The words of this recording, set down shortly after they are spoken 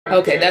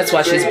Okay, that's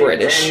why she's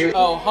British.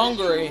 Oh,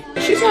 Hungary.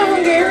 She's not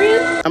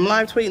Hungarian. I'm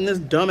live tweeting this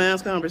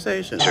dumbass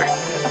conversation.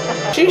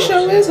 She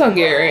sure is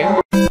Hungarian.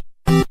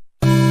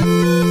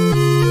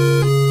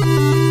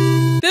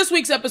 This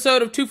week's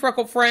episode of Two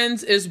Freckled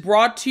Friends is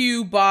brought to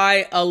you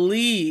by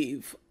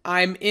Aleve.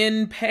 I'm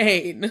in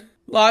pain.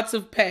 Lots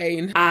of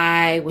pain.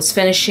 I was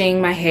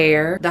finishing my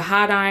hair. The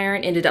hot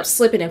iron ended up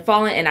slipping and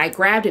falling, and I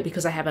grabbed it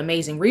because I have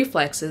amazing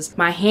reflexes.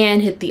 My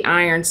hand hit the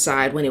iron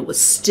side when it was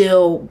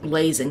still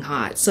blazing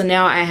hot. So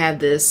now I have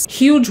this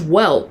huge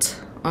welt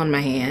on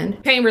my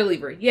hand. Pain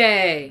reliever,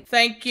 yay.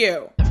 Thank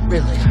you. It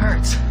really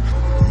hurts.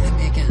 Hit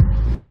me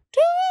again.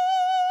 Two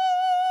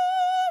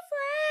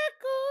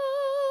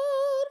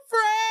Freckled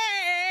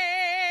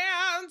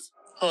Friends.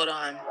 Hold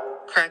on.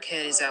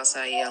 Crackhead is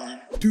outside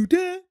yelling.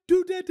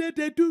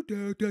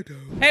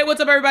 Hey,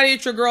 what's up, everybody?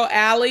 It's your girl,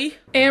 Allie.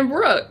 And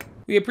Brooke.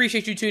 We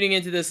appreciate you tuning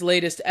into this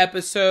latest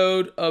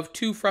episode of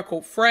Two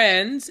Freckled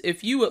Friends.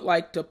 If you would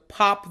like to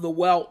pop the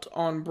welt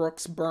on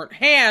Brooke's burnt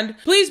hand,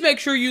 please make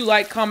sure you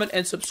like, comment,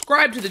 and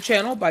subscribe to the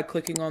channel by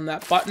clicking on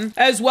that button,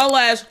 as well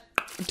as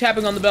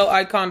tapping on the bell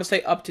icon to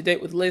stay up to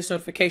date with the latest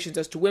notifications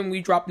as to when we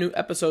drop new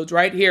episodes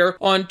right here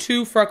on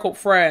Two Freckled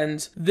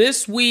Friends.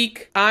 This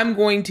week, I'm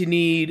going to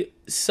need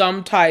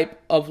some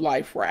type of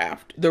life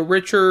raft. The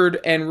Richard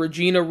and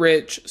Regina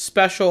Rich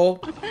special.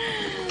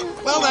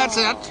 Well, that's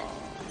it.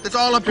 It's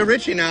all up to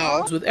Richie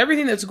now. With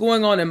everything that's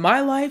going on in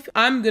my life,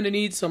 I'm gonna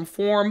need some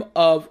form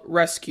of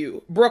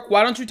rescue. Brooke,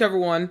 why don't you tell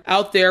everyone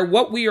out there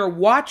what we are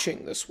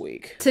watching this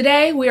week?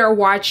 Today we are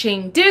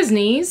watching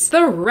Disney's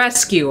The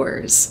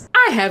Rescuers.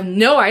 I have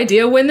no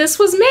idea when this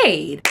was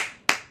made.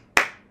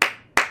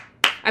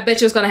 I bet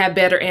you it's gonna have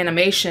better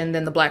animation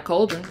than The Black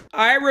Cauldron.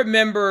 I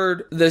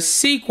remembered the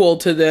sequel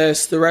to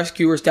this, The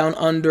Rescuers Down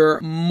Under,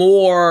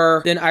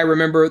 more than I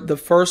remember the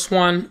first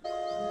one.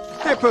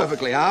 They're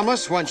perfectly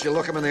harmless once you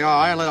look them in the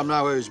eye and let them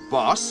know who's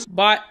boss.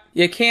 But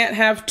you can't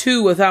have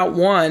two without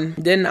one.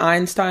 Didn't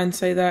Einstein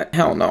say that?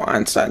 Hell no,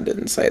 Einstein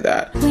didn't say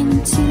that.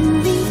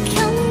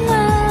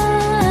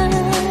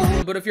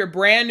 But if you're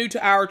brand new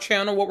to our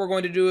channel, what we're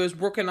going to do is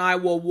Brooke and I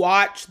will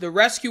watch The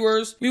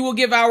Rescuers. We will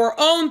give our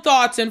own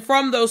thoughts, and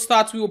from those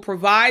thoughts, we will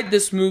provide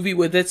this movie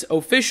with its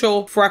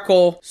official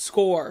Freckle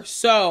score.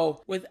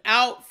 So,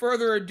 without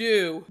further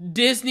ado,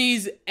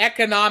 Disney's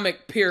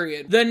economic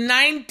period. The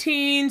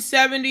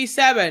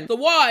 1977, the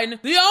one,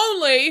 the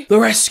only, The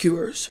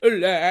Rescuers.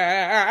 Let's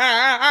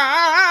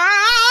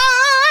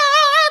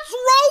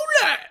roll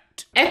it!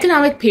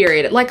 Economic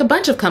period, like a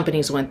bunch of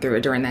companies went through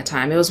it during that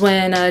time. It was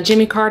when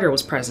Jimmy Carter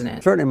was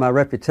president. Certainly my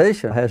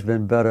reputation has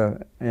been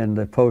better in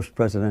the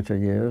post-presidential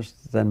years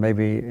than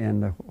maybe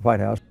in the White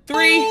House.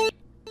 3,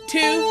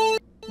 2,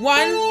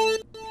 1,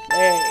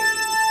 hey.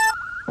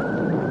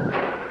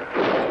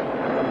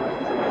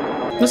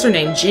 What's her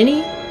name?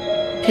 Jenny?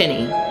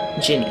 Penny.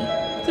 Jenny.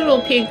 The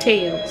little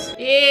pigtails.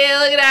 Yeah,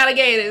 look at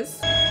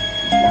alligators.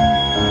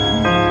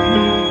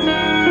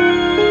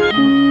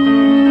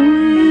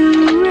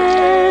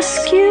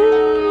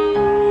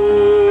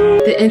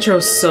 The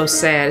intro's so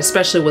sad,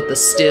 especially with the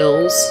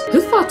stills. Who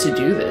thought to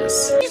do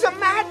this? He's a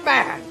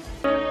madman.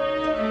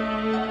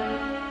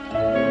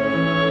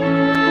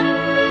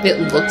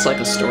 It looks like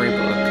a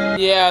storybook.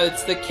 Yeah,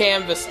 it's the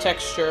canvas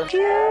texture.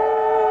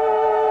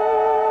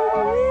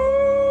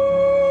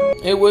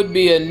 It would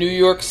be a New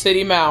York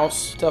City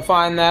mouse to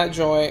find that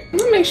joint.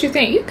 What makes you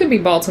think? It could be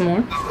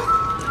Baltimore.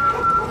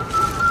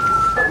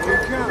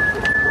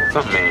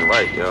 Something ain't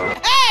right, yo.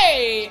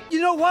 Hey! You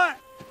know what?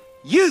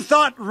 You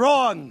thought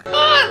wrong.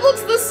 Oh, it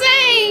looks the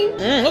same!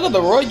 Look at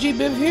the Roy G.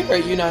 Biv here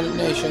at United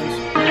Nations.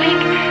 The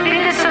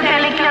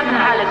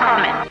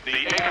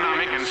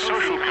Economic and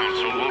Social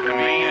Council will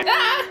convene.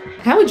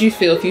 How would you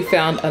feel if you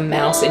found a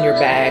mouse in your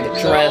bag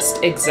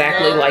dressed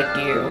exactly like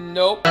you?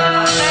 Nope. Good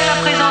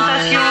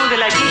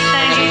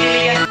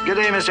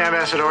day, Mr.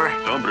 Ambassador.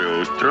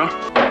 Dobre utro.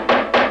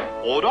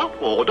 Order,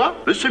 order.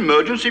 This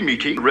emergency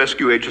meeting,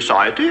 Rescue Aid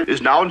Society,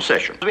 is now in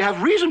session. We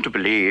have reason to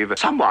believe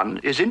someone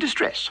is in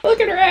distress. Look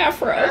at her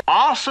afro.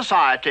 Our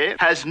society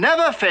has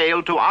never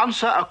failed to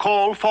answer a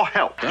call for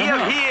help. Hear,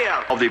 hear.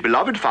 Of the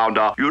beloved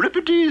founder,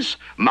 Euripides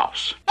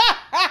Mouse.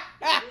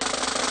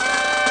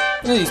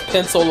 Look at these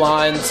pencil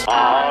lines.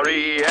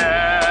 R-E-S-C-U-E,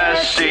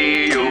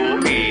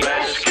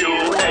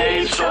 Rescue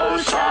Aid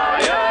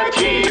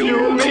Society.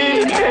 You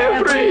mean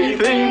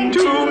everything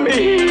to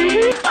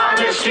me.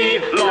 Honesty,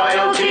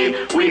 loyalty,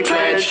 we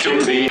pledge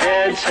to the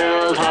heads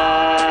held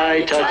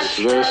high. Touch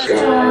the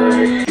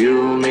sky.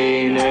 You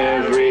mean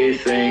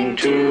everything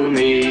to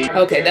me.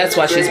 Okay, that's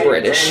why she's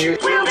British.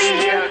 We'll be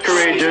here,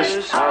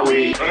 courageous are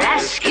we.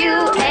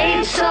 Rescue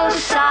Aid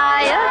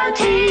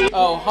Society.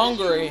 Oh,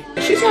 Hungary.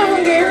 She's not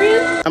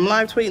Hungarian. I'm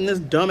live tweeting this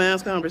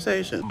dumbass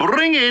conversation.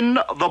 Bring in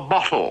the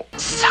bottle.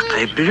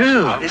 Sacre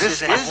bleu.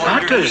 This is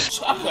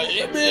butters.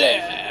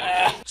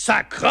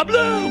 Sacre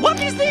bleu! What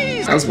is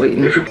this? I was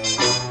waiting.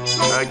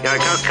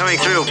 Coming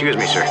through. Excuse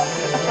me, sir.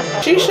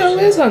 She sure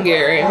is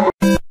Hungarian.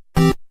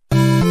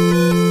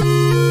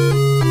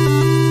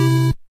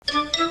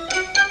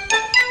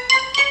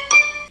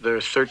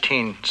 There's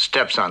 13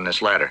 steps on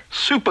this ladder.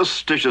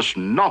 Superstitious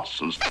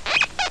nonsense.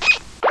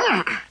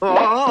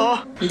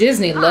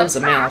 Disney loves a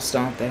mouse,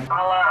 don't they?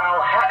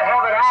 I'll have it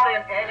out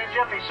in a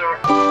jiffy, sir.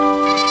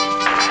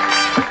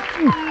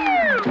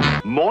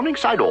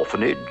 Morningside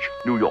Orphanage,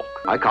 New York.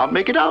 I can't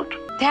make it out.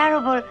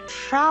 Terrible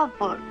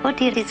trouble. Oh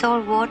dear, it's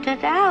all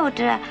watered out.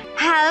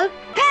 Help,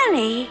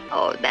 Penny.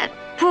 Oh, that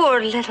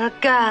poor little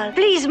girl.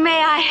 Please,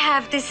 may I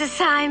have this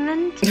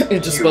assignment?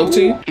 It just spoke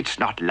to you? It's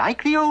not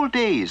like the old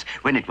days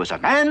when it was a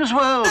man's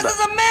world. This is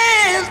a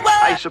man's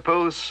world. I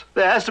suppose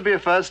there has to be a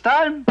first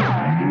time.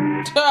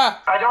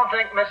 I don't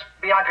think Miss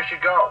Bianca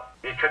should go.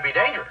 It could be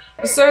dangerous.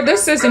 Sir,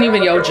 this isn't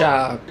even your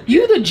job.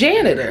 You the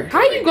janitor.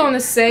 How you gonna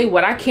say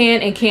what I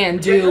can and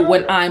can't do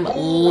when I'm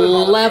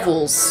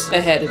levels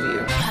ahead of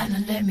you?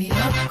 Let me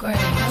upgrade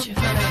you.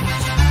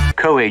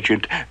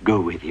 Co-agent, go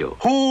with you.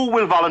 Who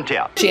will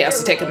volunteer? She has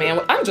to take a man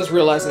with, I'm just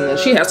realizing this.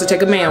 She has to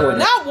take a man with her.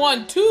 Not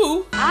 1,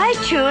 2. I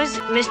choose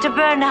Mr.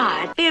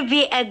 Bernard. We'll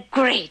be a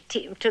great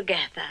team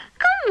together.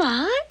 Come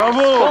on.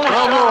 Bravo,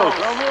 bravo,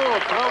 bravo,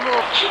 bravo.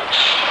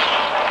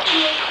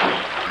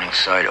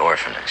 Morningside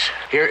Orphanage.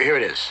 Here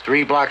it is.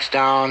 3 blocks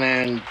down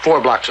and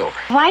 4 blocks over.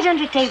 Why don't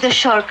we take the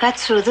shortcut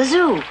through the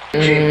zoo?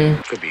 Gee,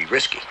 could be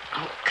risky.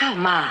 Oh,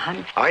 come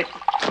on. All right.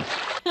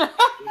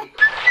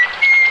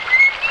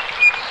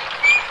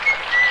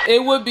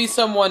 It would be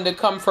someone to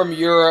come from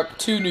Europe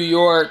to New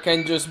York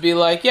and just be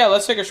like, yeah,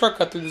 let's take a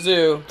shortcut through the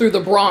zoo. Through the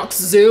Bronx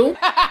Zoo?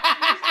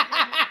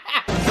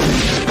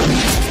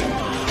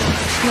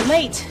 You're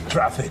late.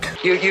 Traffic.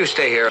 You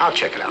stay here. I'll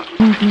check it out.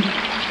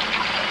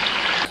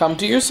 Come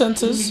to your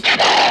senses.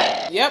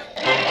 Yep.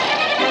 Wait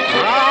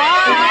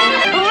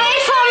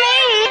for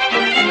me!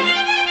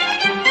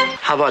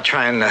 How about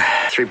trying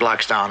 3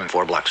 blocks down and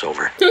 4 blocks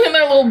over? Look at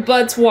their little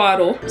butts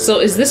waddle. So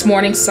is this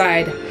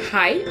Morningside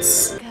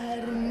Heights?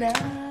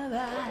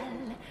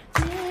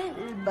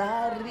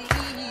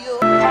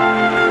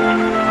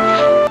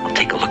 I'll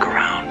take a look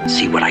around,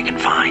 see what I can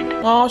find.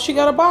 Oh, she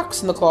got a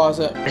box in the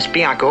closet. Miss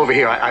Bianca, over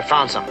here, I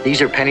found some.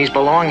 These are Penny's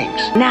belongings.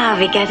 Now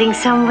we're getting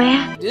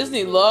somewhere.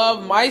 Disney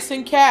loved mice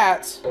and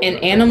cats. And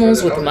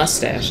animals with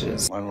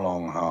mustaches. One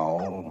long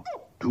howl,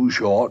 2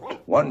 short,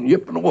 1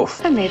 yip and a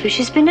woof. Or maybe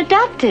she's been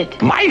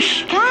adopted.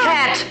 Mice!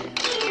 Cat!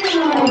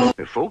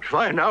 If folks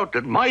find out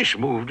that mice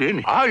moved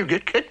in, I'll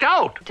get kicked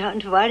out.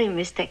 Don't worry,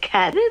 Mr.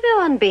 Cat. We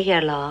won't be here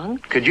long.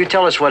 Could you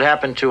tell us what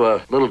happened to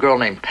a little girl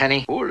named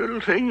Penny? Poor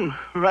little thing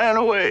ran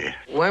away.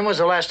 When was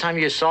the last time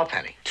you saw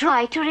Penny?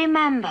 Try to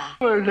remember.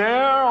 Was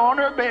there on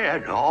her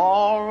bed,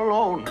 all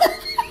alone.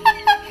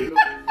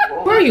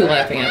 Why are you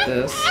laughing at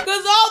this?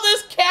 Because all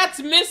this cat's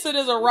missing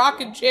is a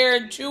rocking chair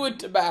and chewing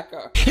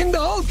tobacco. In the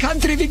whole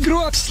country, we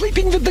grew up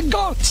sleeping with the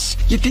goats.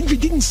 You think we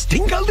didn't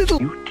stink a little?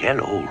 You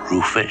tell old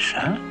Rufus,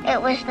 huh? It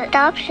was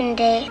adoption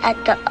day at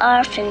the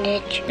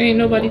orphanage. Ain't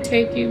nobody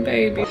take you,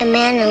 baby. The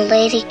man and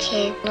lady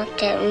came,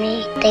 looked at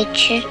me. They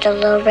chose the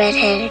little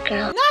red-headed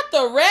girl. Not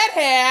the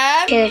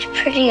redhead. She was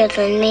prettier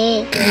than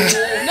me.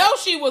 No,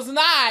 she was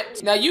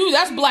not. Now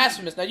that's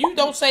blasphemous. Now you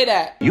don't say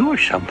that. You're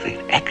something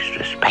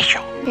extra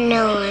special.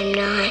 No, I'm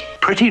not.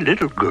 Pretty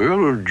little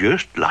girl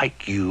just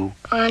like you.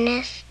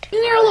 Honest?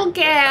 You're a little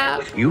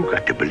gap. You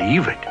got to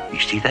believe it. You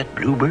see that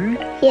bluebird?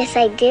 Yes,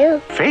 I do.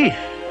 Faith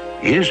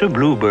is a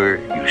bluebird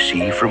you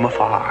see from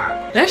afar.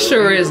 That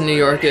sure is New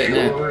York, isn't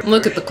it?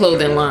 Look at the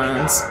clothing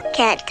lines.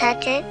 Can't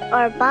touch it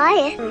or buy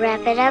it.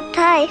 Wrap it up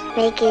tight,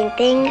 making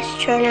things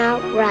turn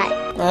out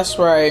right. That's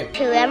right.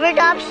 Whoever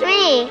adopts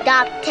me,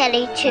 adopt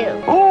Teddy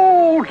too.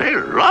 Oh, they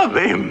love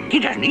him. He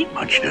doesn't eat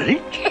much, does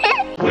he?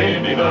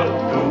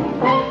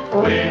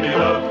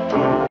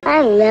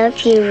 I love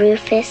you,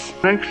 Rufus.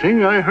 Next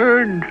thing I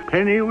heard,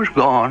 Penny was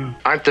gone.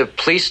 Aren't the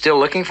police still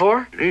looking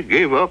for her? They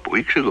gave up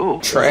weeks ago.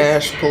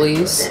 Trash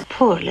police.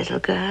 Poor little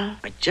girl.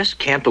 I just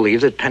can't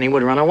believe that Penny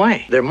would run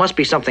away. There must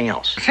be something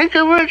else. Think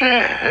of it,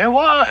 there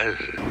was.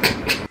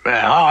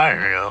 Well, I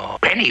know.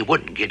 Penny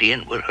wouldn't get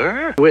in with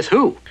her. With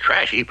who?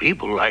 Trashy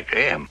people like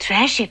them.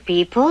 Trashy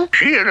people?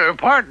 She and her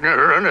partner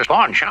run a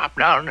pawn shop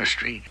down the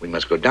street. We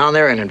must go down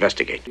there and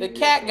investigate. The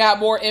cat got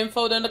more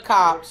info than the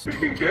cops.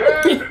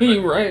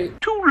 You're right.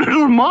 2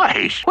 little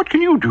mice. What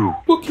can you do?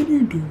 What can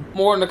you do?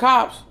 More than the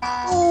cops.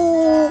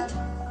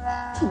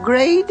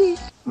 Grady?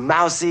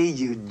 Mousy,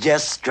 you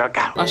just struck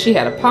out. Oh, she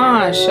had a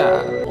pawn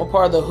shop. What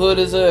part of the hood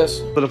is this?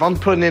 But if I'm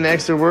putting in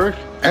extra work?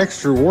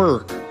 Extra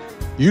work?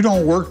 You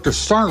don't work to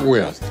start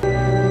with.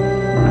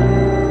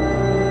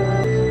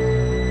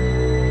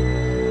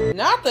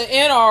 Not the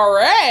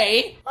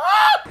NRA.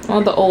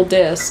 All the old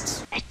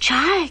discs. A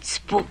child's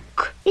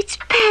book. It's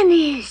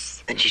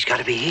Penny's. Then she's got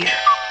to be here.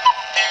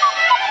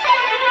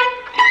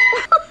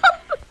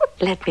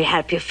 Let me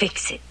help you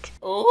fix it.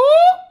 Ooh.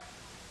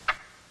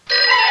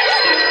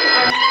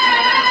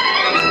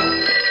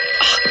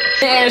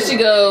 There she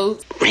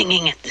goes.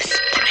 Ringing at this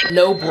time.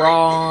 No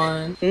bra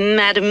on.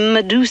 Madame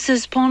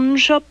Medusa's pawn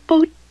shop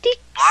boutique.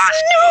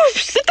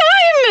 Snoops, the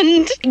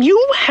diamond! You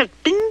have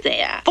been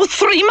there for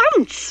 3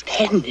 months.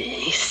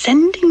 Penny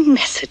sending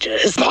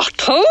messages.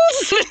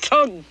 Bottles,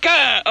 little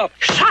girl.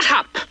 Shut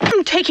up.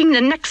 I'm taking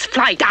the next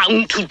flight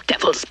down to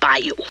Devil's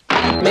Bayou.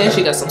 Man,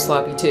 she got some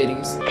sloppy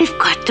titties. We've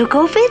got to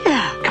go with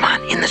her. Come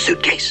on, in the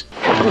suitcase.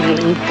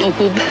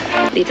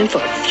 Leaving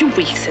for a few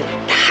weeks and...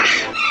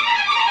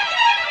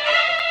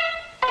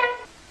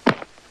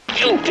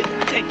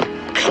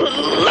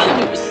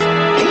 Clothes.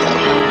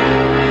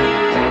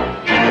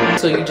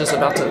 So you're just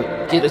about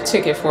to get a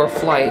ticket for a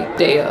flight,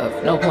 day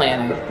of, no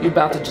planning. You're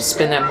about to just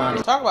spend that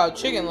money. Talk about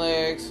chicken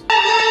legs.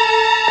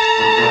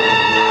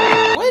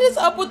 What is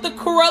up with the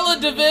Cruella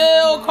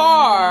DeVille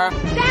car?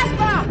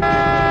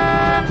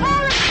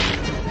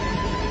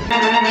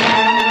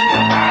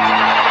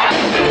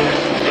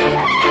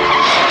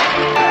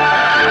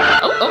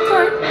 Oh,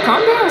 okay.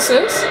 Calm down,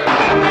 sis.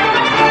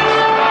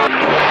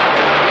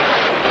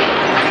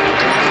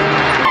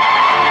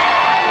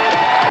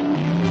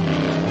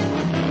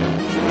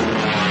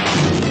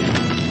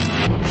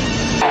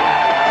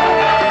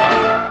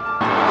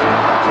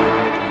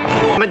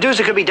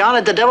 Medusa could be down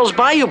at the Devil's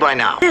Bayou by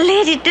now. The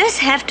lady does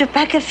have to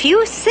pack a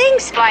few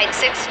things. Flight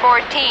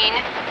 614,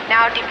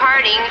 now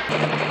departing.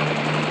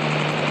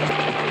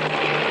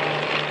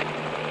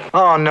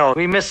 Oh no,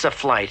 we missed the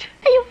flight.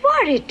 You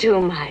worry too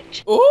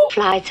much. Ooh.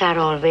 Flights are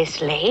always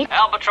late.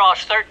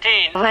 Albatross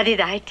 13. What did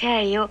I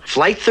tell you?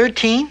 Flight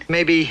 13?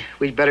 Maybe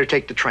we'd better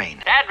take the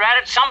train. Dad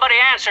Rabbit, somebody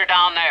answer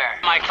down there.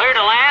 Am I clear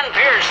to land?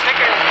 Piers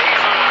thicker than these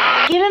on the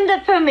ground. Give him the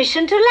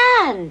permission to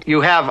land.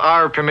 You have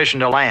our permission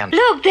to land.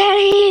 Look, there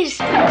he is.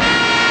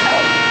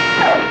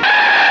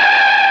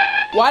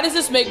 Why does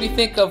this make me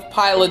think of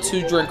pilots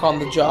who drink on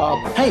the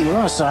job? Hey,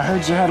 Russ, I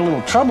heard you had a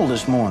little trouble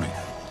this morning.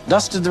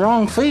 Dusted the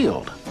wrong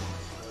field.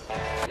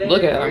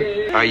 Look at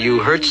him. Are you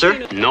hurt,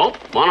 sir? Nope.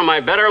 One of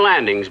my better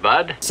landings,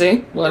 bud.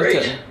 See?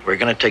 Great. We're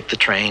gonna take the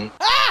train.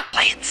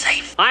 Play it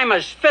safe. I'm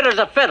as fit as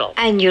a fiddle.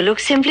 And you look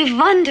simply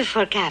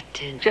wonderful,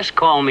 Captain. Just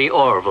call me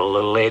Orville,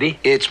 little lady.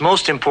 It's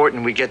most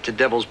important we get to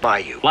Devil's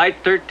Bayou. Flight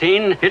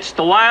 13 hits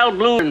the wild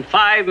blue in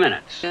 5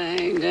 minutes.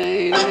 Dang,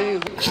 dang,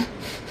 dang.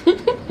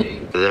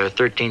 There are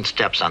 13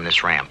 steps on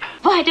this ramp.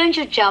 Why don't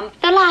you jump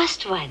the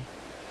last one?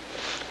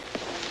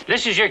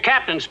 This is your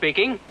captain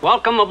speaking.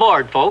 Welcome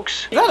aboard,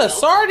 folks. Is that a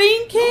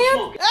sardine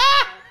can?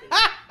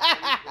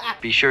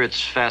 Be sure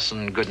it's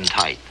fastened good and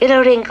tight.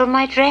 It'll wrinkle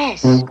my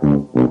dress.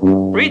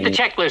 Read the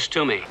checklist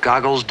to me.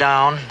 Goggles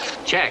down.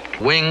 Check.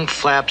 Wing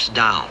flaps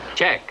down.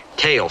 Check.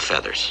 Tail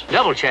feathers.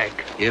 Double check.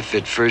 If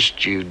at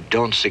first you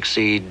don't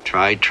succeed,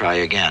 try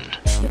again.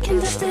 We can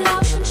dust it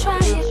off and try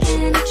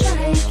again,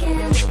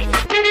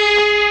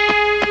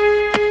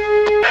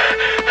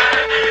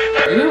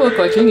 You look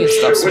like you need to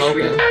stop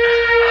smoking.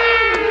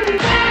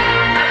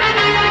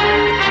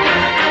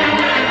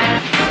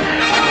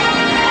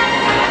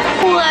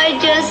 I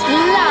just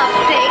love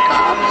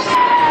takeoffs.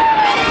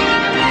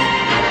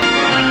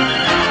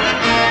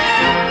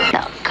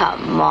 Now,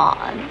 come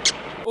on.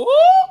 Ooh.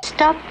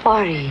 Stop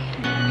worrying.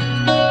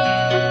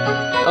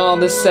 Oh,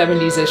 this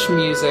 70s-ish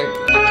music.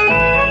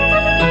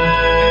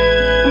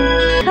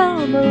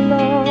 Come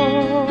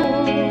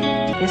along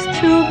is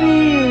to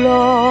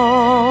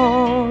belong,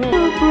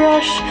 to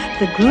brush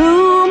the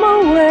gloom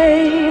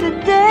away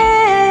today.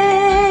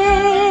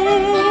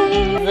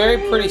 Very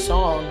pretty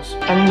songs.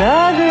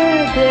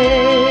 Another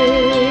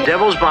day.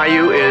 Devil's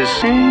Bayou is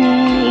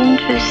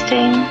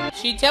interesting.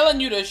 She telling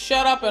you to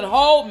shut up and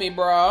hold me,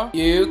 bruh.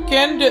 You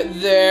can do.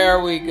 There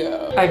we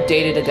go. I've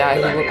dated a guy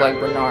who looked like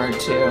Bernard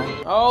too.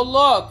 Oh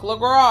look,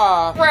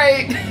 LeGras.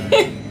 Right.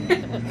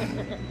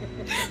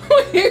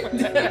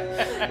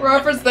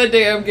 Reference that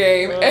damn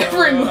game.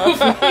 Every movie.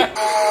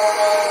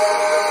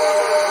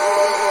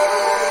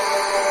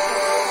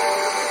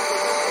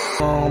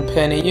 Oh,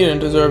 Penny, you didn't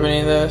deserve any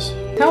of this.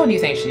 How old do you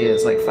think she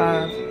is? Like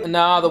 5?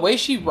 Nah, the way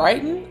she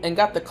writing and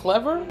got the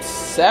clever,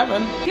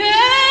 7. Penny,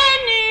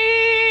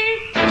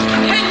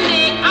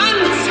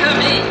 answer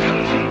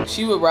me.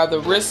 She would rather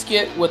risk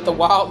it with the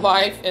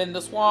wildlife in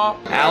the swamp.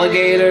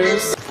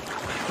 Alligators.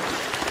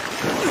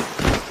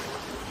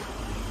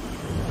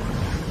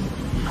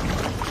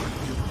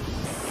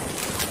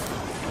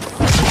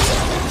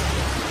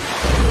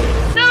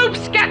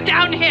 Snoops, get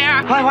down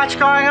here. Why, what's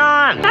going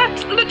on?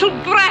 That little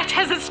brat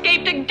has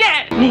escaped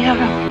again.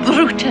 Nero,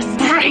 Brutus,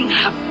 bring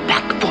her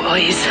back,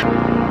 boys.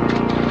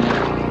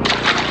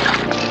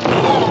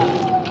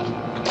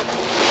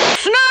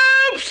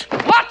 Snoops,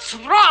 what's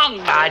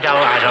wrong? I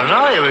don't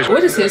know. It was.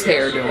 What is his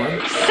hair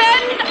doing?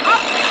 Send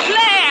up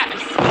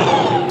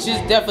flares.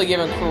 She's definitely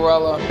giving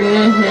Cruella.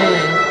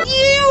 Mm-hmm.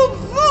 You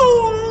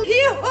fool!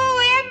 You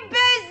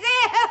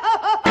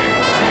imbecile!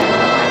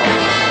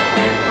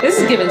 This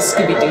is giving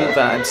Scooby-Doo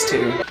vibes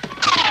too.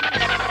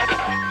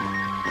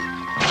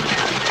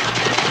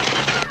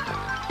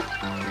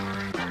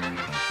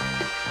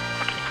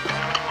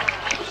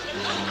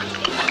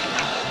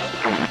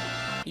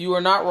 You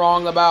are not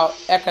wrong about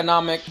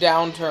economic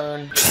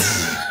downturn.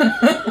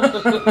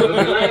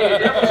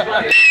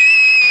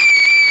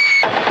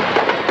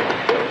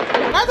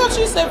 I thought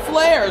she said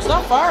flares,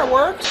 not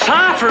fireworks.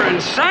 Suffer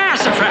and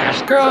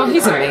sassafras. Girl,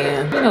 he's a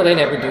man. You know they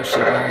never do shit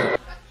right.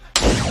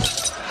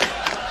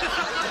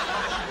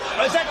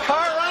 Is that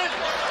car running?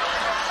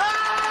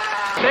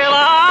 Still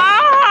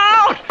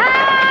out!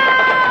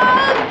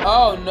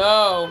 Oh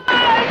no.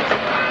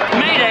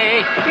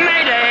 Mayday!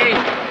 Mayday!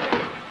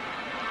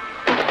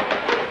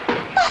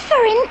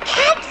 Buffering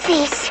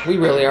catfish. We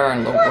really are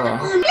in low bro.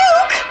 Luke,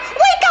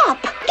 wake up!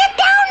 Get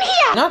down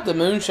here! Not the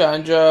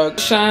moonshine jug.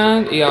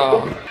 Shine,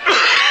 y'all.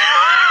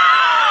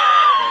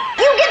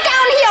 You get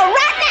down here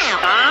right now!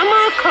 I'm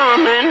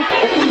a-coming.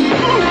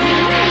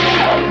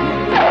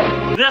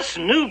 This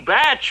new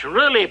batch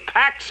really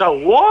packs a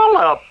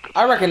wallop.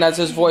 I recognize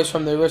his voice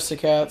from the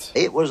Aristocats.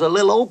 It was a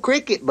little old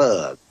cricket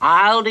bug.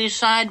 I'll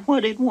decide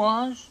what it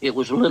was. It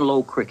was a little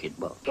old cricket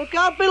bug. Look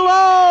out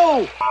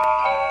below!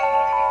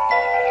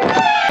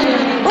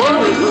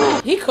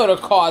 He could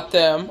have caught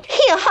them.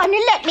 Here, honey,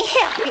 let me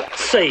help you.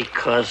 Say,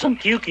 cousin,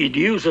 you could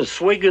use a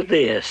swig of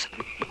this.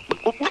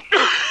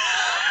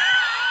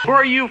 Where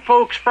are you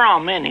folks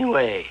from,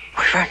 anyway?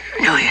 We're from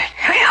New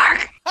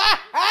York.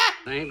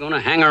 I ain't gonna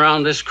hang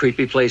around this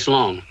creepy place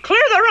long.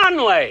 Clear the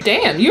runway!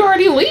 Damn, you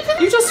already leaving?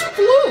 You just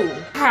flew.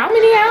 How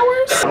many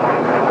hours?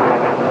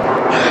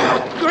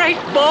 Great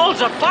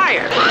balls of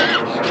fire!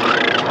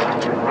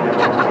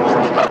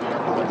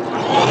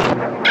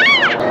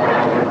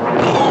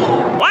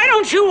 Why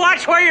don't you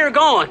watch where you're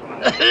going?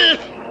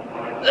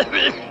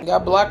 You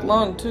got black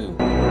lung, too.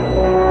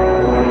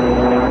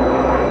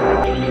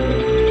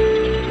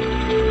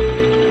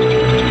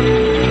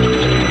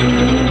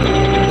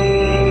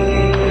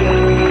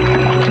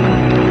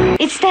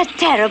 It's that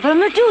terrible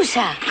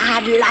Medusa.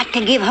 I'd like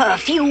to give her a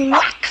few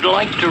whacks. I'd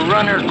like to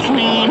run her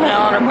clean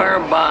out of her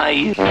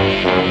bayou.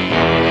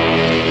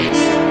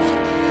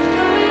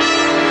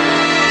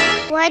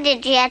 Why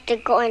did you have to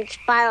go and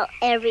spoil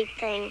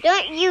everything?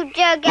 Don't you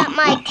dare get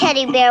my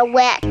teddy bear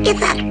wet. It's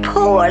that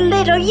poor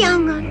little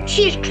young'un.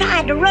 She's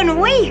trying to run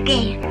away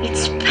again.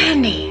 It's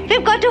Penny.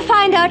 We've got to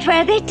find out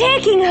where they're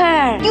taking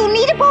her. You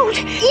need a boat.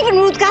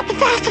 Evenrude's got the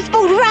fastest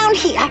boat around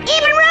here.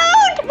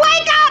 Evenrude,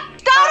 wake up!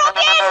 Start up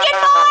the engine,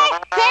 boy!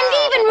 Send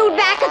Evenrude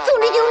back as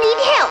soon as you need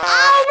help.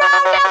 I'll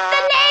round up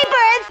the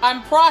neighbors.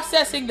 I'm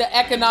processing the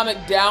economic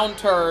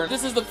downturn.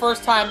 This is the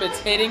first time it's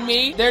hitting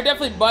me. There are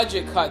definitely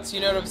budget cuts,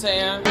 you know what I'm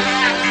saying?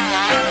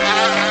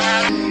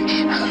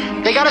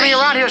 They gotta be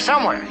around here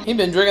somewhere. He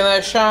been drinking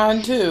that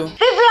shine, too.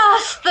 We've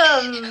lost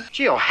them.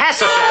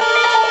 Jehoshaphat.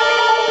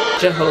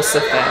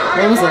 Jehoshaphat.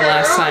 When was the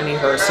last time you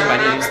heard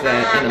somebody use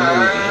that in a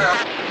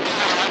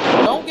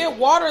movie? Don't get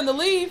water in the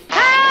leaf.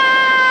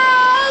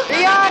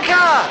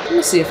 Bianca! Let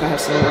me see if I have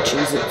some more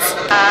Cheez-Its.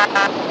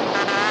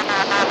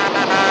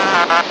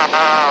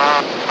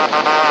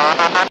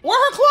 Where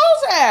her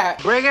clothes at?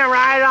 Bring it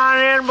right on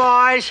in,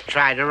 boys.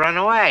 Tried to run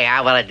away.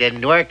 Well, it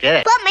didn't work, did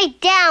it? Put me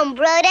down,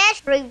 Brutus.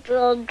 Freak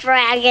little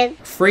dragon.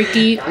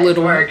 Freaky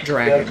little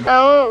dragon. I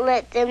won't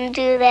let them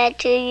do that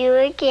to you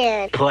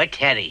again. Poor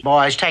Teddy.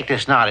 Boys, take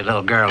this naughty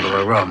little girl to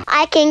her room.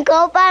 I can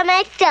go by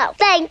myself.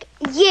 Thank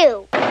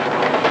you.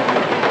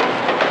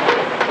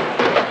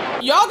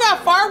 Y'all got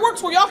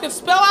fireworks where y'all can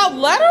spell out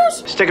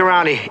letters? Stick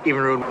around,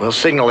 Evenrude. We'll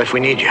signal if we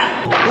need you.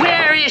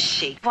 Where is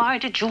she? Why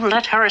did you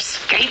let her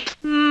escape?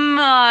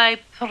 My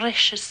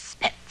precious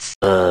pets.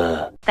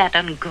 That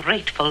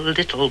ungrateful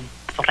little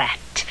brat.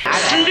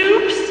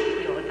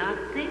 Snoops! You're not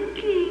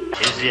thinking.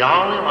 She's the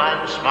only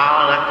one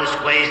small enough to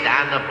squeeze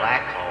down the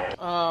black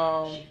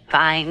hole.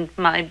 Find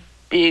my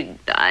big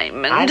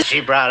diamond.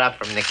 She brought up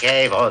from the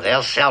cave. Oh,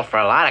 they'll sell for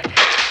a lot of...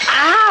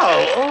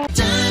 Ow!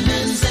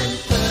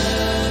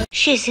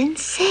 She's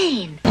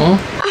insane.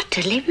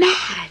 Utterly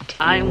mad.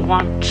 I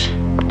want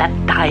that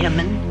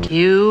diamond.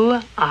 You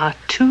are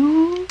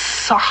too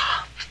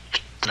soft.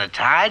 The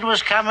tide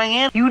was coming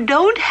in. You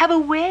don't have a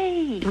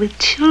way with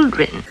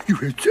children. You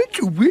have such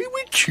a way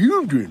with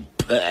children.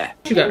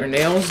 She got her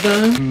nails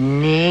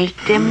done. Make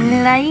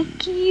them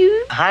like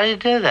you. How do you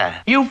do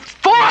that? You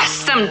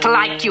force them to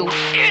like you,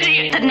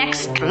 idiot. The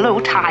next low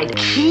tide.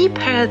 Keep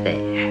her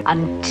there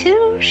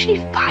until she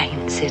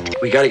finds it.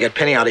 We gotta get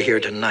Penny out of here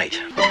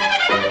tonight.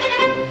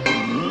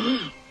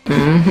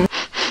 Mm-hmm.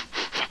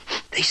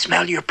 They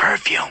smell your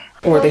perfume.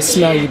 Or they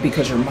smell you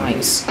because you're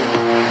mice.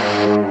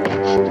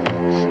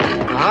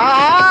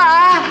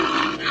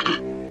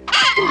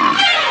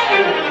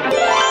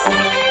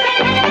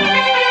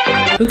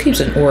 Who keeps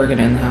an organ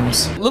in the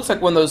house? Looks like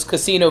one of those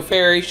casino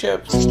ferry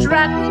ships.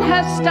 Strutting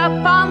her stuff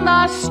on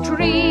the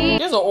street.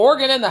 There's an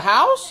organ in the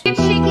house?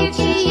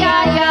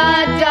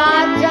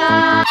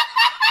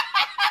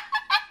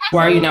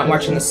 Why are you not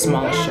watching the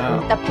smallest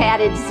show? The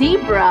padded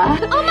zebra.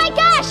 Oh my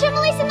gosh,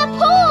 Emily's in the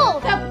pool.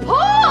 The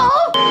pool?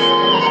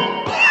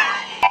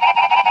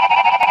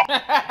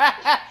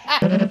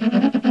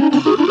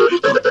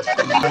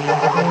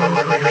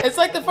 It's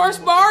like the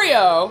first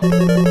Mario.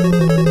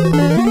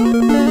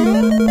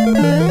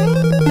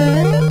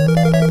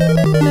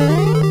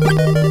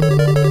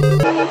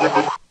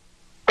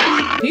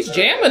 He's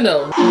jamming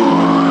though.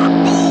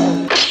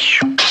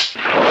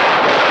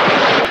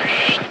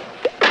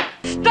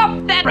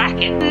 Stop that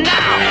racket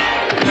now!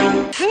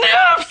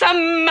 Snoop's a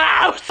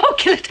mouse! Oh,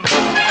 kill it!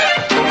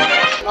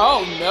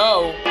 Oh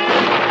no.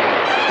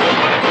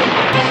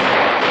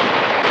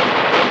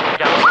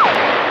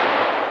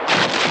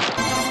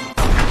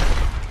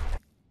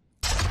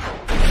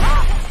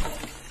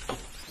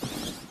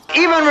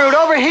 Evenrude,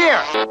 over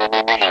here!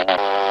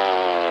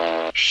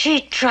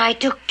 She tried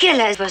to kill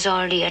us. It was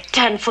only a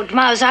 10-foot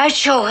mouse. I'd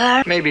show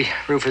her. Maybe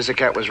Rufus the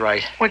cat was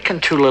right. What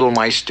can two little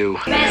mice do?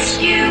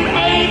 Rescue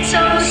Aid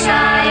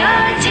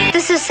Society. The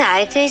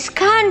society is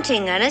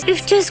counting on us.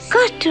 We've just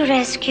got to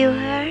rescue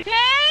her.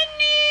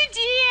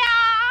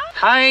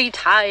 High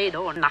tide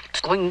or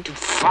not going to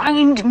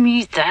find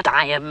me that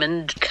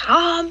diamond.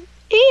 Come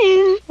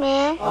in.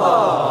 Yeah.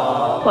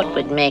 What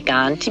would make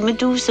Auntie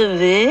Medusa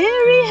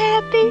very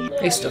happy?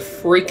 It used to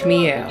freak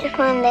me out. Just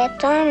want that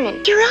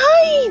diamond. Your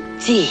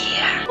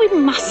idea. We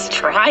must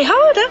try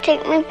harder.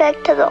 Take me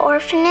back to the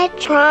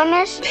orphanage,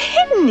 promise?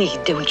 Penny,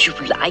 don't you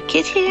like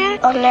it here?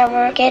 I'll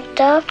never get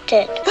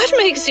adopted. What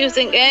makes you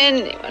think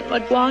anyone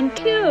would want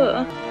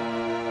you?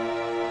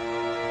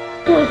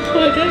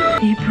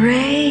 Be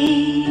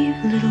brave,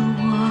 little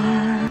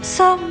one.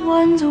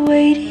 Someone's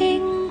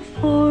waiting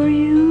for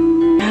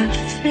you. Have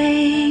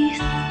faith,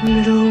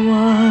 little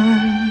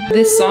one.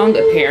 This song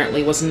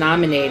apparently was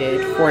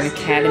nominated for an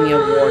Academy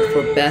Award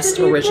for Best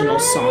Original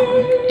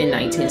Song in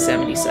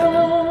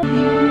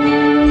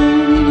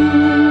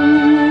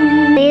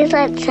 1977. Please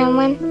let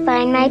someone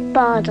find my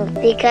bottle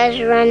because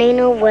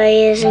running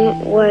away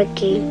isn't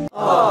working.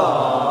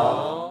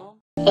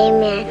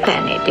 Amen.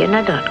 Penny, dear,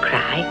 now don't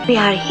cry. We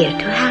are here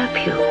to help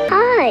you.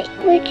 Hi,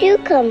 where'd you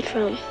come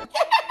from?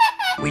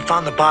 We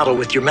found the bottle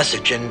with your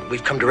message, and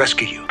we've come to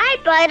rescue you. I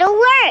thought it'll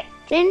work.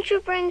 Didn't you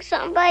bring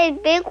somebody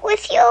big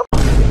with you?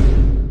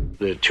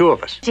 The two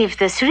of us. If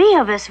the three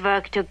of us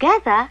work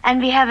together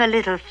and we have a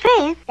little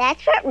faith.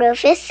 That's what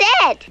Rufus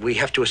said. We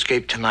have to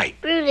escape tonight.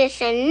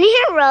 Brutus and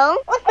Nero,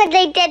 look what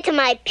they did to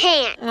my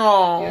pants.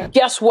 Oh.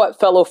 Guess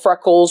what, fellow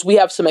Freckles? We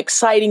have some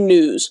exciting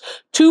news.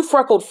 Two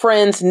Freckled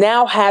Friends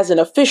now has an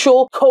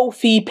official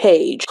Ko-fi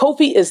page.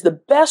 Ko-fi is the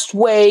best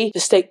way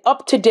to stay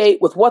up to date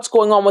with what's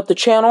going on with the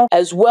channel,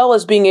 as well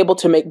as being able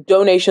to make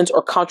donations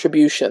or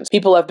contributions.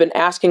 People have been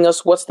asking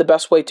us what's the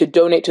best way to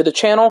donate to the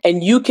channel,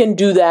 and you can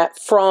do that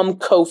from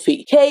Ko-fi.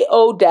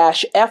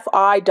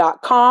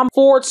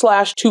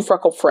 ko-fi.com/Two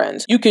Freckled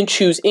Friends. You can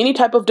choose any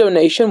type of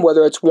donation,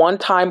 whether it's one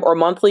time or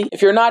monthly.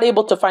 If you're not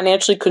able to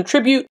financially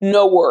contribute,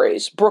 no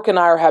worries. Brooke and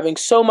I are having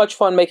so much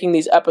fun making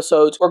these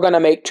episodes. We're going to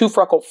make Two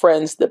Freckled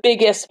Friends the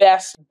biggest,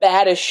 best,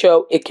 baddest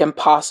show it can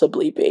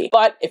possibly be.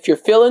 But if you're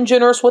feeling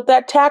generous with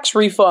that tax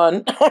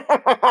refund,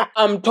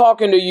 I'm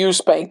talking to you,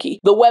 Spanky.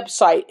 The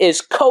website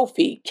is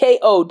Ko-fi,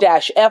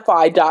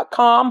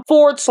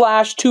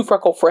 ko-fi.com/Two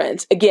Freckled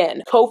Friends.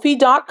 Again,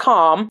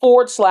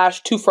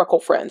 ko-fi.com/Two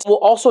Freckled Friends. We'll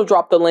also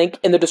drop the link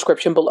in the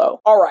description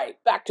below. All right,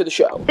 back to the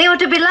show. They ought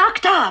to be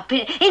locked up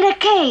in a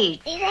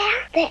cage. See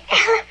there? The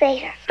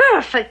elevator.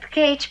 Perfect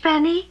cage,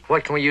 Penny.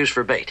 What can we use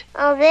for bait?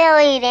 Oh, they'll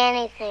eat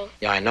anything.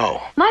 Yeah, I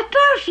know. My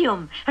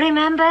perfume,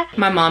 remember?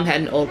 My mom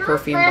had an old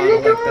perfume bottle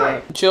like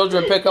that.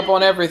 Children pick up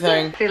on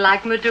everything. Be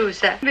like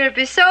Medusa. We'll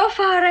be so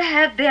far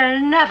ahead they'll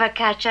never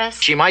catch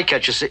us. She might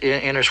catch us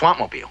in her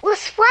swampmobile. We'll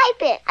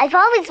swipe it. I've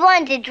always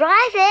wanted to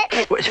drive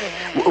it.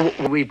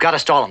 We've got to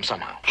stall them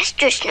somehow.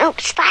 Mr.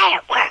 Snoop's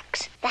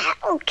fireworks.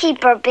 That'll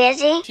keep her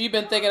busy. She's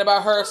been thinking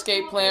about her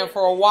escape plan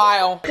for a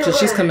while. So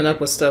she's coming up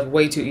with stuff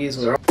way too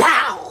easily.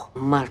 Pow!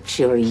 March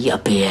your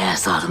yuppie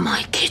ass out of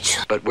my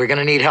kitchen. But we're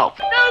gonna need help.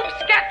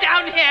 Snoops, get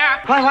down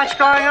here! Why, what's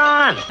going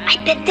on? I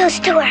bet those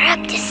two are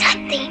up to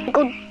something.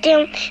 Go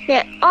down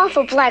that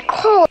awful black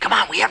hole. Come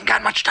on, we haven't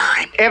got much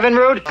time.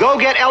 Evenrude, go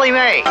get Ellie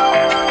Mae.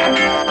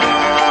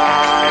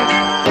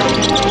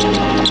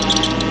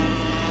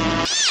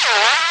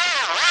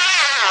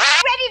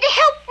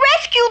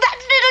 Rescue that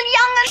little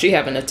young'un. She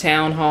having a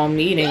town hall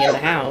meeting in the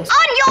house.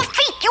 On your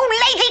feet, you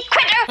lazy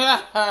critter.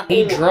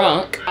 He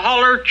drunk.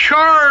 Holler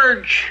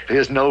charge.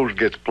 His nose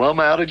gets plumb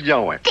out of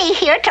joint. Stay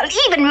here till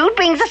Evenrude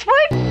brings us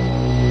word.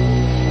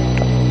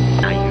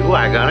 Now you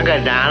are gonna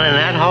go down in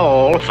that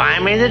hole.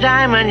 Find me the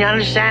diamond, you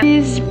understand?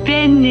 Miss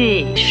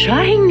Penny,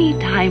 shiny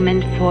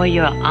diamond for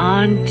your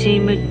Auntie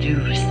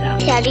Medusa.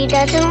 Daddy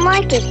doesn't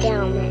like it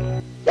down there.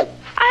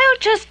 I'll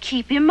just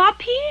keep him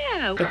up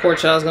here. The poor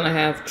child's gonna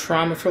have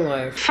trauma for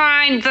life.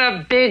 Find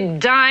the big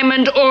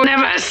diamond or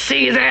never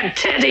see that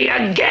teddy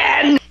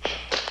again.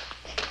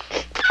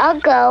 I'll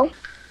go.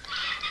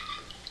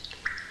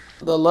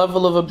 The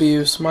level of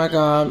abuse, my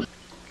God.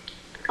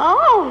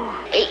 Oh,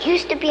 it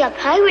used to be a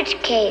pirate's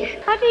cave.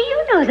 How do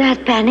you know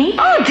that, Penny?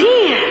 Oh,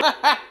 dear.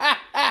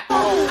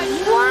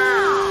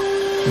 Wow.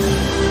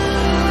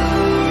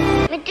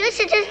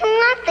 Medusa doesn't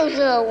like those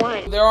little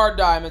ones. There are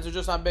diamonds, they're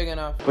just not big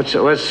enough. What's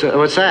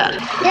that?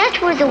 That's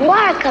where the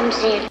water comes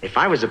in. If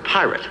I was a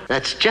pirate,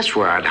 that's just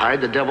where I'd hide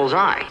the devil's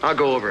eye. I'll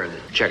go over and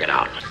check it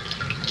out.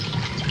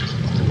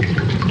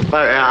 If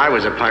I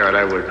was a pirate,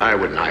 I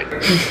wouldn't hide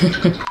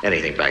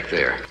anything back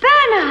there.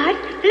 Bernard,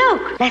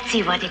 look. Let's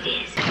see what it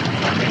is.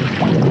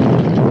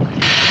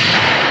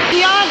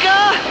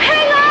 Bianca!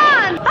 Hang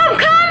on! I'm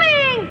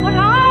coming! What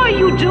are you?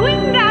 you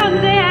doing down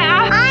there?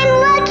 I'm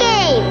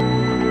looking.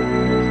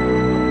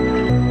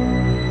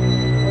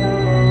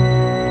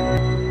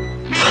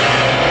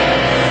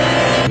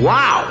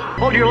 Wow!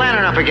 Hold your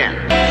lantern up again.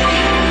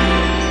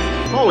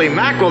 Holy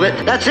mackerel,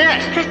 that's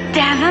it! The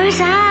devil's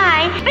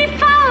eye. We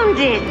found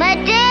it.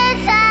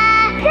 Medusa!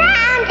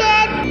 Found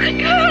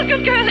it!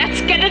 Good girl, let's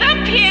get it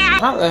up here.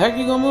 How the heck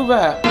you gonna move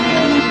that?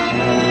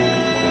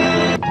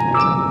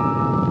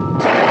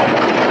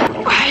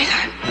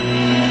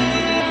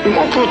 We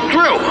won't pull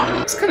through.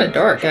 It's kind of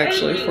dark,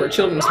 actually, for a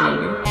children's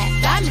movie.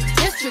 It's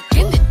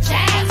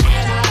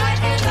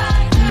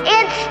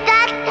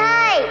that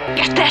tight.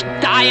 Get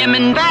that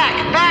diamond back.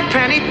 Back,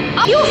 Penny!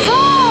 You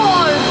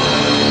fool!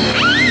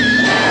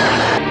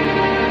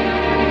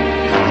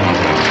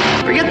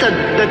 Forget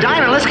the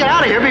diamond. Let's get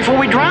out of here before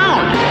we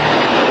drown.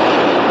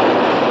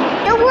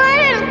 The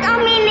water's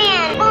coming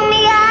in. Pull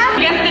me up.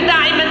 Get the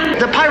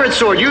diamond. The pirate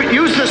sword.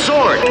 Use the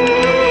sword.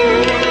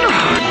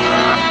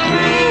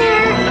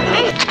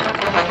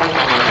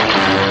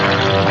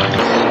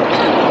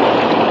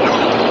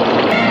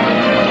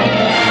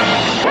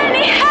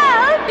 Honey,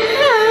 help!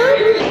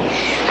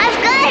 I've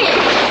got it.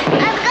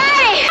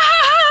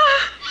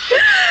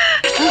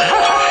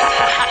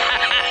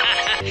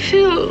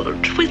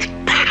 Filled with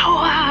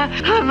power.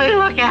 Let me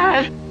look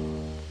at it.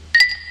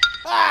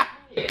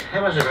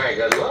 That was a very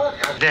good look.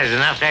 There's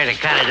enough there to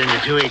cut it into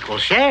 2 equal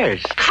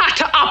shares.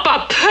 Cut up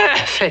a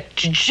perfect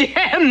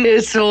gem,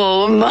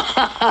 missile.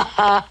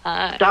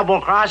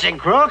 Double-crossing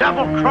crook.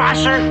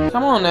 Double-crosser.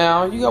 Come on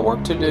now, you got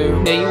work to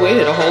do. Yeah, you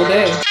waited a whole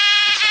day.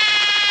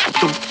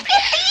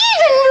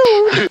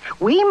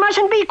 We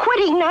mustn't be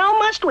quitting now,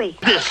 must we?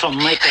 This'll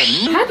make a...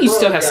 How do you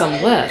still have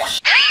some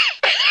left?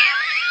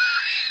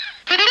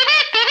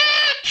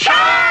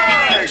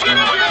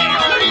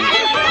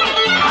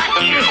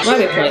 Why are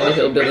they playing the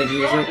hillbilly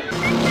music?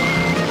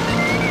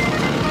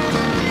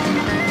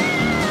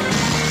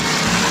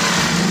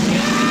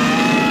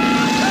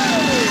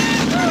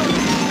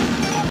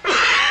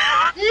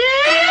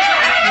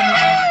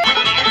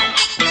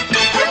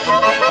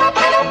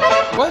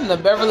 What in the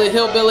Beverly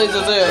Hillbillies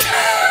is this?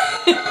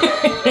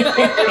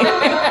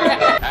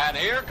 And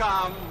here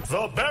come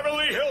the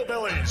Beverly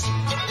Hillbillies.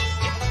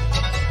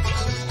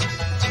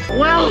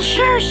 Well,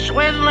 sure,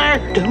 swindler.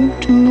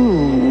 Don't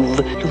move.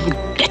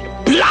 You'll get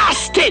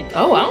blasted.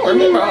 Oh, I don't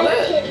remember all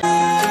that.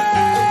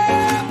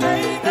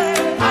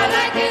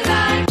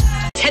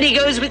 Teddy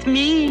goes with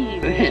me.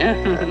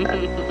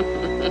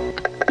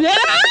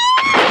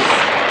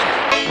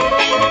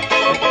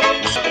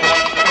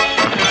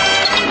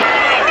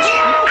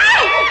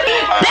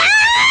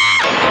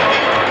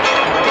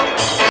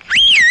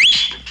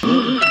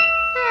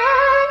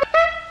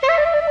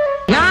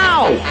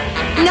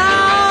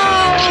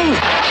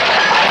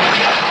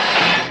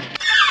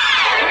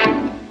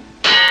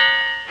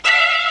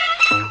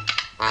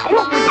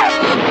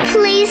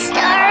 Please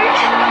start.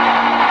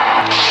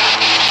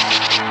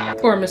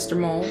 Poor Mr.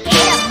 Mole.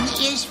 M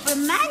is for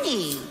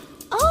money.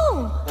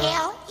 Oh,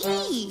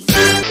 L-E.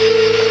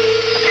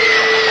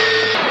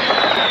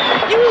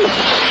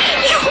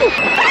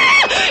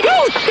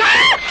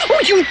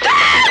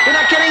 We're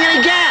not getting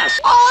any gas.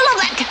 All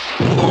of it.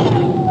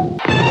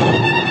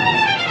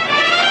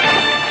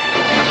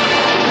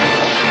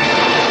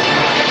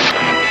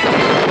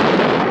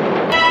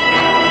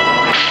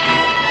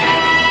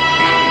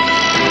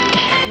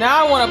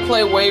 Now I want to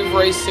play Wave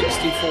Race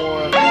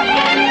 64.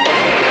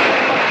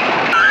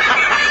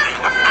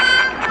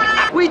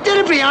 We did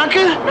it,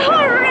 Bianca.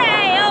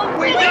 Hooray! Oh,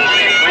 We did it.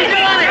 We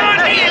did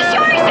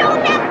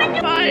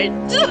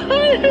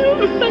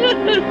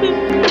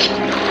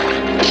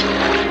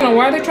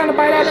Why are they trying to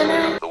bite at her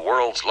now? The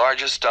world's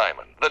largest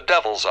diamond, the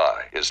Devil's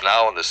Eye, is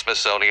now in the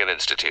Smithsonian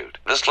Institute.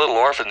 This little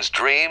orphan's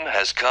dream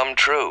has come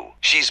true.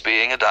 She's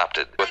being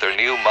adopted with her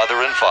new mother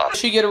and father.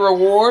 She get a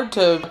reward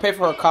to pay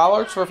for her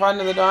college for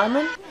finding the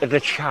diamond? The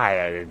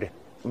child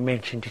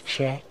mentioned a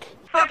check.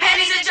 But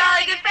Penny's a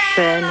jolly good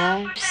friend.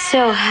 I'm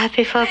so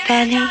happy for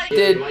Penny.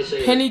 Did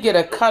Penny get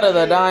a cut of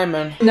the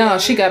diamond? No,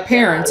 she got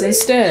parents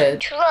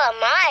instead. Two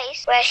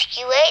mice.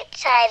 Rescue 8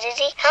 decided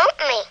to help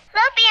me.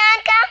 Hello,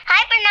 Bianca.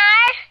 Hi,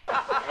 Bernard.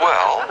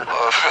 Well,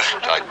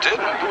 I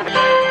didn't.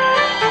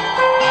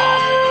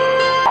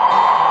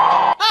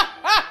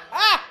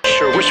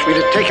 Sure wish we'd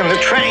have taken the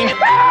train.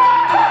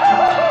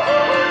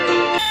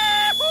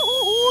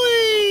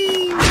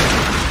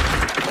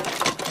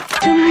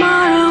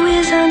 Tomorrow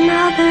is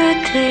another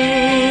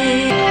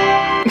day.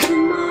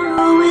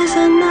 Tomorrow is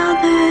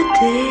another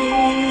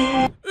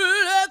day.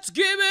 Let's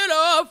give it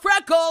a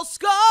Freckle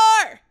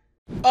score!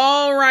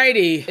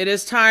 Alrighty, it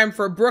is time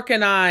for Brooke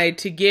and I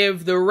to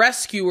give The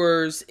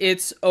Rescuers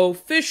its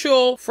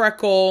official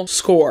Freckle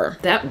score.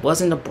 That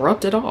wasn't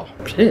abrupt at all.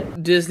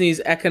 Shit. Disney's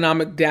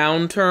economic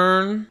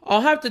downturn.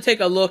 I'll have to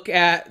take a look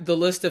at the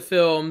list of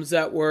films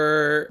that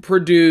were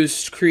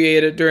produced,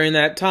 created during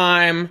that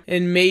time,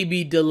 and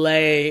maybe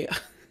delay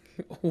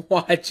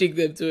watching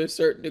them to a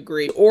certain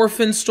degree.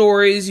 Orphan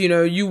stories, you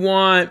know, you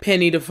want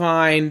Penny to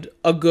find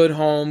a good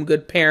home,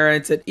 good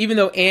parents. And even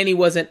though Annie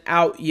wasn't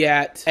out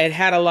yet, it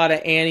had a lot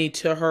of Annie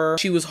to her.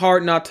 She was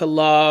hard not to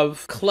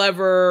love,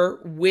 clever,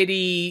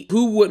 witty.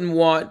 Who wouldn't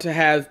want to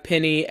have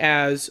Penny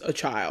as a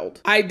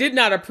child? I did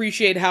not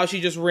appreciate how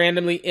she just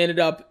randomly ended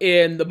up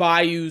in the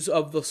bayous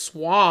of the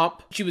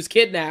swamp. She was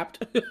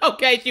kidnapped.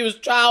 Okay, she was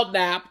child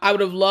napped. I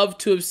would have loved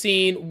to have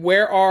seen,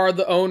 where are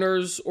the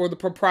owners or the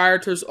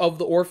proprietors of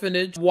the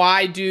orphanage?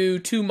 Why do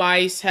two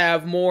mice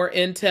have more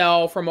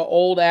intel from an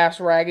old ass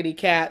raggedy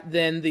cat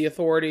than the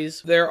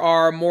authorities? There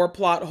are more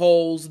plot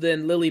holes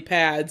than lily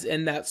pads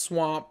in that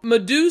swamp.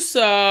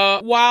 Medusa,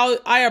 while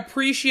I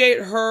appreciate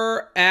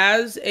her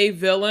as a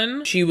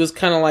villain, she was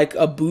kind of like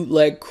a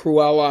bootleg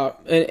Cruella,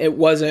 and it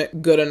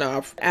wasn't good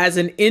enough. As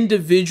an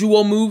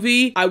individual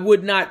movie, I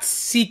would not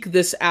seek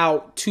this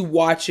out to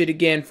watch it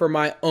again for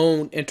my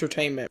own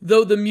entertainment.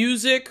 Though the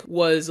music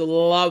was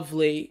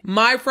lovely.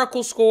 My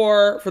Freckle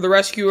score for The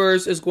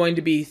Rescuers is going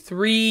to be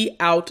 3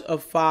 out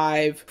of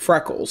 5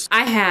 freckles.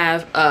 I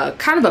have a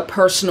kind of a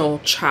personal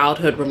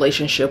childhood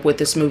relationship with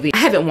this movie. I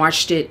haven't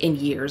watched it in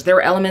years. There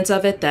were elements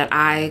of it that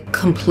I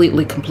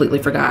completely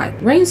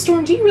forgot.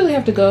 Rainstorm, do you really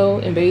have to go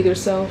and bathe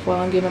yourself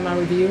while I'm giving my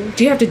review?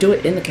 Do you have to do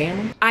it in the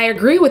camera? I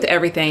agree with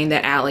everything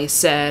that Allie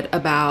said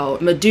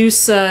about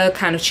Medusa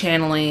kind of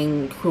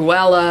channeling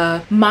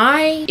Cruella.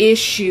 My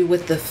issue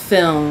with the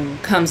film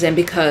comes in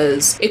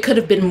because it could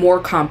have been more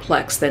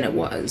complex than it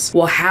was.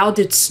 Well, how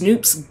did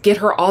Snoops get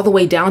her all the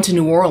way down to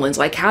New Orleans?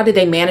 Like, how did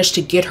they manage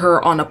to get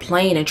her on a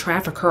plane and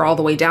traffic her all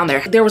the way down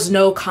there? There was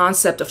no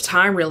concept of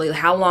time, really.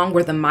 How long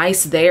were the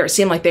mice there? It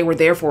seemed like they were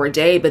there for a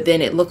day, but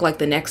then it looked like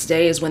the next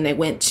day is when they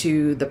went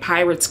to the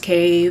Pirates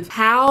Cave.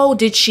 How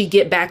did she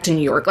get back to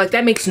New York? Like,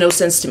 that makes no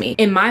sense to me.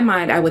 In my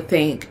mind, I would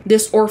think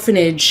this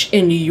orphanage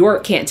in New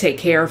York can't take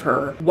care of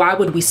her. Why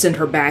would we send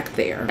her back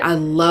there? I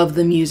love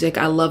the music.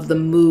 I love the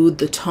mood,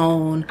 the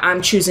tone.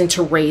 I'm choosing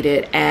to rate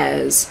it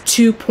as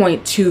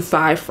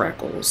 2.25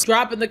 freckles.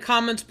 Drop in the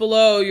comments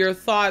below your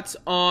thoughts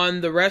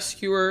on The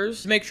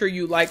Rescuers. Make sure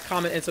you like,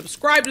 comment, and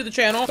subscribe to the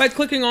channel by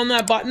clicking on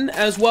that button,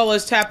 as well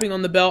as tapping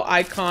on the bell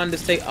icon to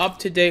stay up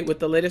to date with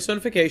the latest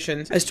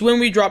notifications as to when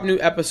we drop new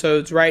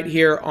episodes right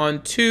here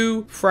on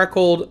Two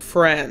Freckled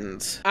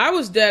Friends. I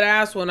was dead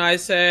ass when I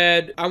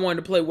said I wanted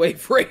to play Wait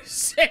for a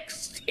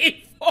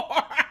 64.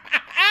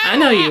 I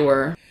know you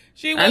were.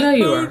 She was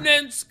booting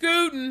and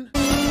scooting.